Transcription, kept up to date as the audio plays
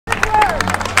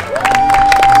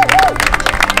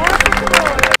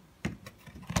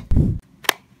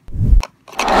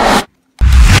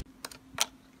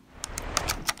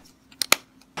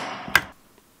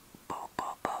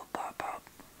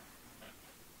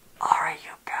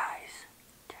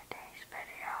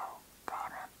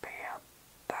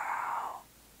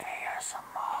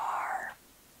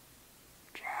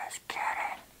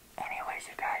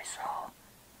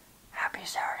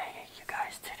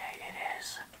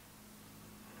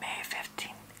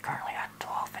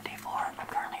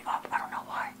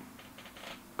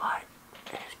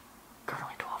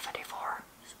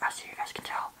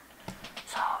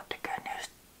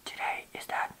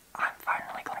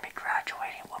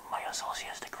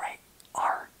associate's degree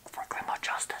art for criminal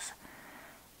justice,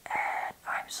 and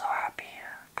I'm so happy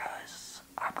because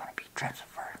I'm gonna be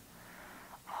transferred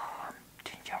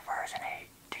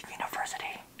to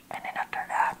university, and then after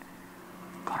that,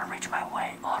 gonna reach my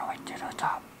way all the way to the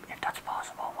top if that's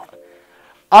possible.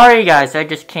 Alright guys, I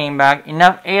just came back.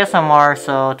 Enough ASMR,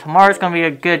 so tomorrow's gonna be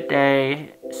a good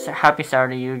day. Happy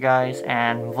Saturday you guys,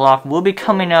 and vlog will be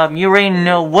coming up. You already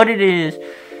know what it is.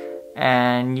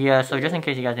 And yeah, so just in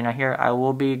case you guys did not hear, I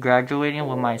will be graduating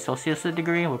with my associate's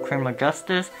degree with criminal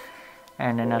justice.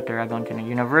 And then after I go into the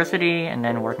university and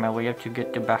then work my way up to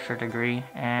get the bachelor degree.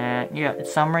 And yeah,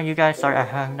 it's summer you guys. Sorry I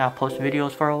have not posted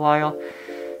videos for a while.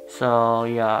 So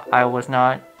yeah, I was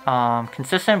not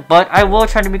consistent, but I will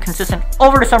try to be consistent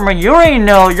over the summer. You already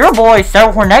know your boy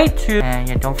SarahFortnite2. And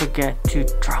yeah, don't forget to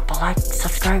drop a like,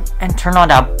 subscribe, and turn on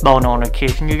that bell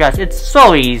notification. You guys, it's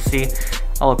so easy.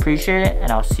 I'll appreciate it,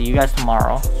 and I'll see you guys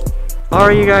tomorrow.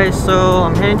 Alright you guys, so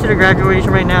I'm heading to the graduation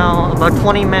right now, about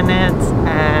 20 minutes,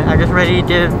 and I just already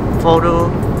did photo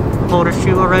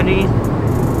shoot already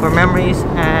for memories,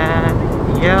 and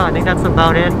yeah, I think that's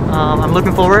about it. I'm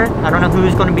looking forward. I don't know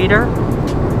who's going to be there.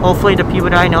 Hopefully the people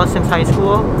that I know since high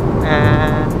school,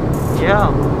 and yeah,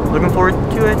 looking forward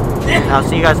to it. And I'll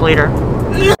see you guys later.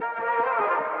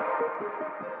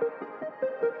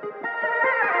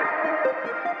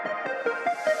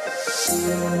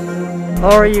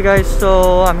 Alright you guys,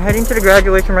 so I'm heading to the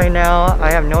graduation right now.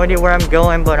 I have no idea where I'm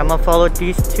going, but I'm gonna follow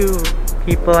these two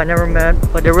people I never met,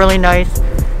 but they're really nice.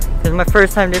 This is my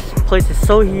first time. This place is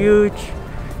so huge.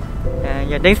 And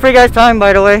yeah, thanks for you guys' time,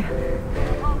 by the way.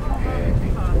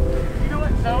 You know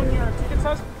what zone your ticket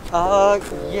says?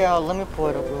 Yeah, let me pull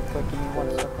it up real quick. Give me 1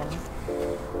 second.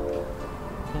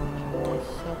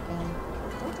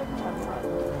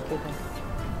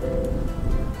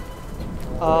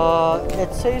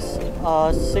 It says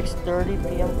 6:30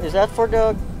 p.m. Is that for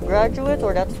the graduates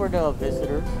or that's for the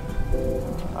visitors?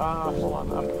 Hold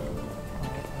on.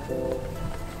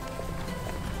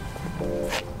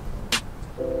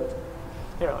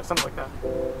 Yeah, like something like that.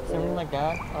 Something like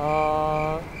that.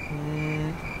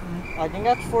 I think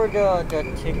that's for the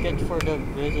ticket for the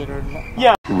visitor.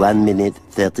 Yeah. 1 minute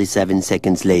 37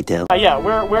 seconds later. Yeah,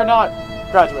 we're not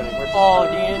graduating. We're Oh,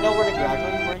 do you know where to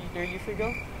graduate? Where you should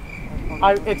go?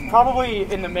 it's probably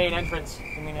in the main entrance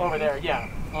over there. Yeah.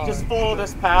 Just follow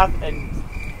this path and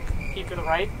keep to the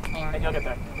right, and you'll get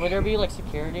there. Would there be like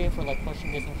security for like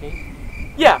pushing just in case?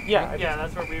 Yeah.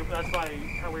 That's why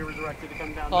how we were directed to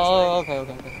come down. This way.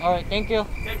 Okay. All right, thank you.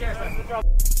 Take care, sir.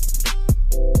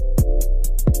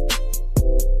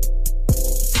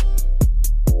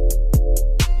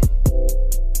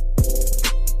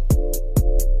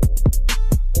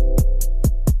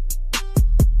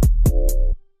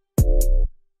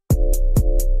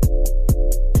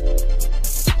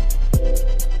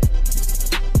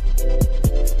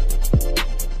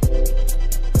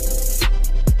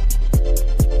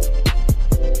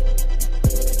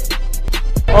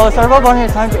 Oh, sorry about going your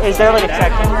time. Is there like a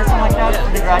check-in or something like that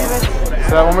for the graduates? Say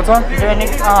that one more time? Is there any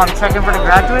check-in for the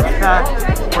graduates that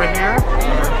were here?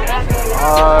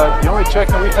 The only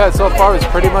check-in we've had so far is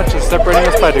pretty much just separating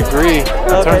us by degree.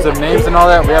 In terms of names and all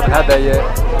that, we haven't had that yet.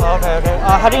 Okay.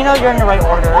 How do you know you're in the right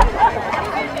order?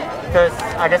 Because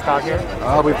I just got here.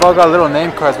 We've all got little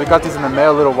name cards. We got these in the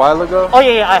mail a little while ago. Oh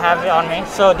yeah, I have it on me.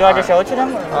 So do I just show it to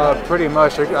them? Pretty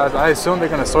much. I assume they're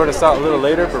going to sort us out a little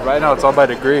later, but right now it's all by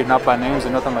degree, not by names or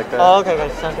nothing like that. Oh, okay,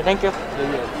 guys. Sounds good. Thank you.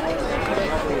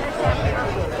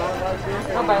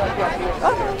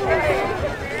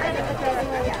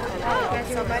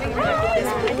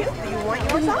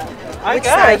 Which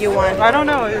side you want? I don't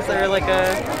know. Is there like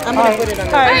a... I'm going to put it on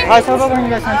the Hi, so about when you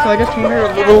guys time. So I just came here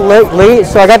a little late,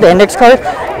 so I got the index card.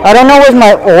 I don't know what's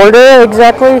my order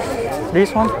exactly.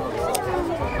 This one?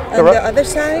 On the other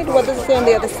side? What does it say on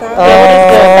the other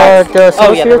side? The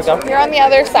associates. You're on the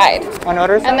other side. On the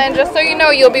other side? And then just so you know,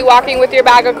 you'll be walking with your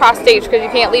bag across stage because you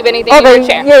can't leave anything in Okay, your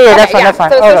chair. yeah, that's fine, that's fine.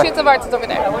 So Okay. Associates of Arts is over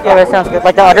there. Yeah, that sounds good.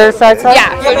 Like the other side?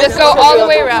 Yeah, so just go all the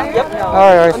way around.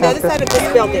 Alright, On the sounds other good. side of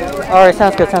this building. Alright,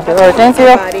 sounds good. Alright, thank you.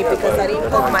 Somebody, because I didn't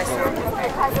poke myself.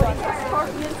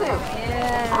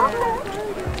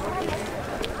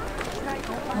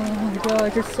 Oh my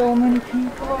god, there's so many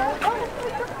people.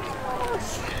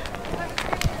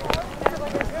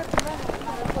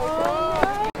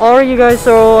 Alright you guys,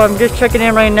 so I'm just checking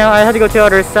in right now. I had to go to the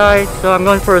other side, so I'm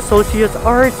going for Associates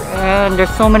Arts, and there's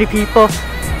so many people.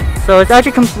 So it's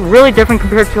actually really different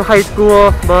compared to high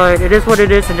school, but it is what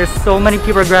it is, and there's so many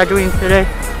people graduating today.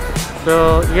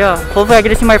 So yeah, hopefully I get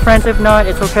to see my friends. If not,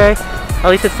 it's okay. At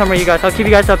least it's summer, you guys. I'll keep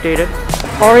you guys updated.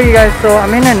 Alright you guys, so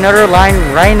I'm in another line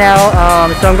right now.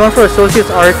 So I'm going for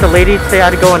Associates Arts. The lady said I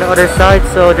had to go on the other side.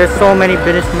 So there's so many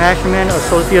business management,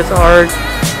 Associates Arts,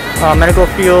 medical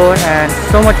field, and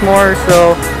so much more.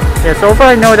 So yeah, so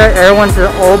far I know that everyone's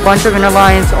a whole bunch of inner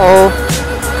lines, all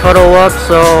cuddle up.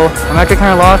 So I'm actually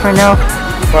kind of lost right now.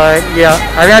 But yeah,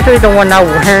 I'm actually the one not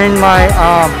wearing my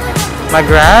my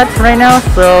grads right now.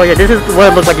 So yeah, this is what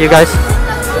it looks like, you guys.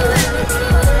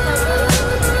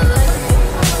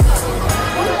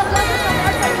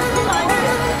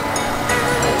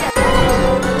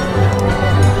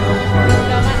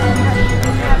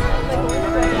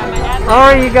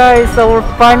 Alright you guys, so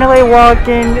we're finally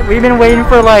walking. We've been waiting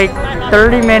for like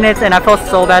 30 minutes and I felt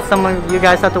so bad some of you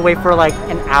guys have to wait for like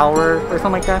an hour or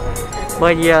something like that.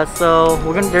 But yeah, so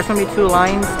there's gonna be 2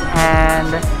 lines and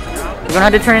we're gonna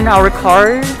have to turn in our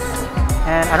cards,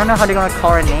 and I don't know how they're gonna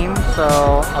call our name,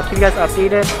 so I'll keep you guys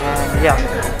updated. And yeah,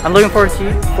 I'm looking forward to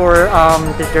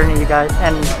this journey, you guys,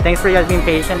 and thanks for you guys being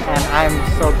patient, and I'm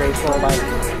so grateful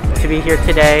to be here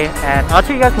today. And I'll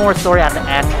tell you guys more story at the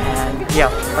end, and yeah,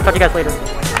 I'll talk to you guys later.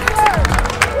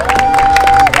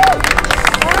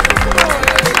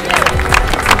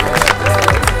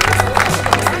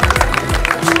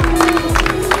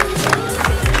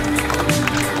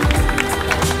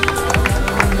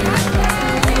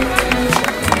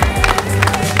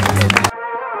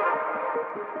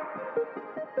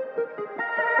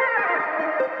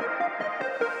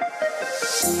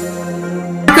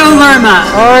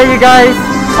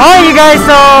 Alright you guys,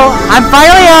 so I'm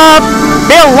finally up.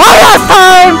 Been a long ass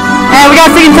time, and we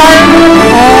got second time.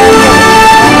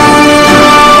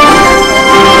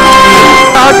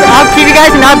 I'll keep you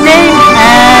guys an update,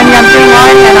 and yeah, I'm sitting in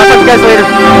line, and I'll talk to you guys later.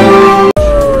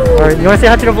 Alright, you want to say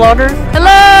hi to the vloggers?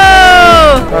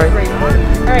 Hello! Alright.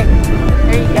 Alright,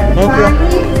 there you go. Thank you.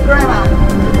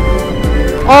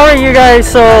 Alright you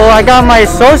guys, so I got my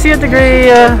associate degree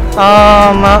of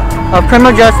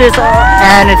criminal justice,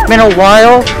 and it's been a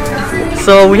while,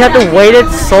 so we had to wait it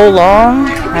so long,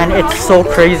 and it's so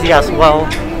crazy as well.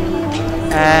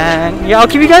 And yeah, I'll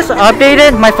keep you guys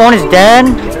updated. My phone is dead.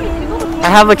 I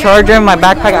have a charger in my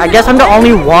backpack. I guess I'm the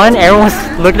only one. Everyone's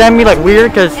looking at me like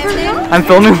weird because I'm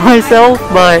filming myself,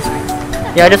 but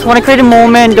yeah, I just want to create a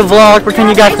moment, the vlog, pretend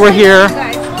you guys were here.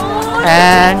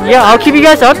 And yeah, I'll keep you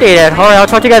guys updated. Alright, I'll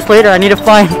talk to you guys later. I need to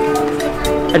find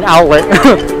an outlet.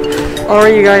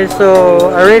 Alright you guys, so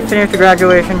I already finished the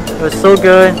graduation. It was so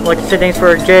good. I'd like to say thanks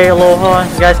for Jay, Aloha.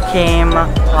 You guys came.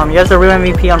 You guys are real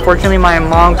MVP. Unfortunately my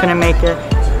mom couldn't make it.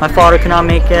 My father could not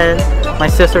make it. My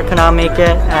sister could not make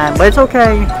it. But it's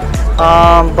okay.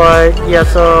 But yeah,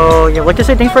 so yeah, I'd like to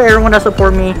say thanks for everyone that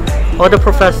support me. All the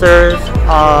professors.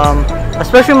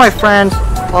 Especially my friends,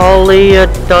 Ollie,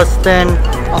 Dustin,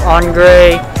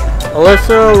 Andre,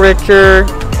 Alyssa, Richard,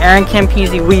 Aaron,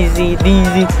 Campese, Wheezy,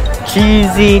 Deezy,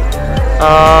 Cheesy,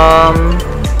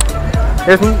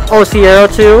 there's Sierra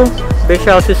too. Big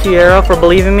shout out to Sierra for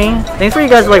believing me. Thanks for you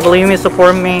guys like believing me,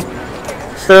 supporting me.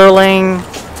 Sterling,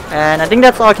 and I think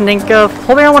that's all I can think of.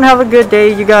 Hope everyone have a good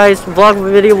day, you guys.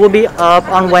 Vlog video will be up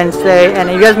on Wednesday, and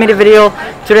if you guys made a video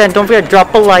today, and don't forget to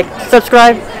drop a like,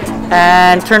 subscribe,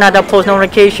 and turn on that post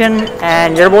notification.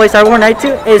 And your boy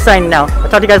Cyberborn92 is signing out. I'll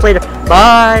talk to you guys later.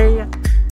 Bye.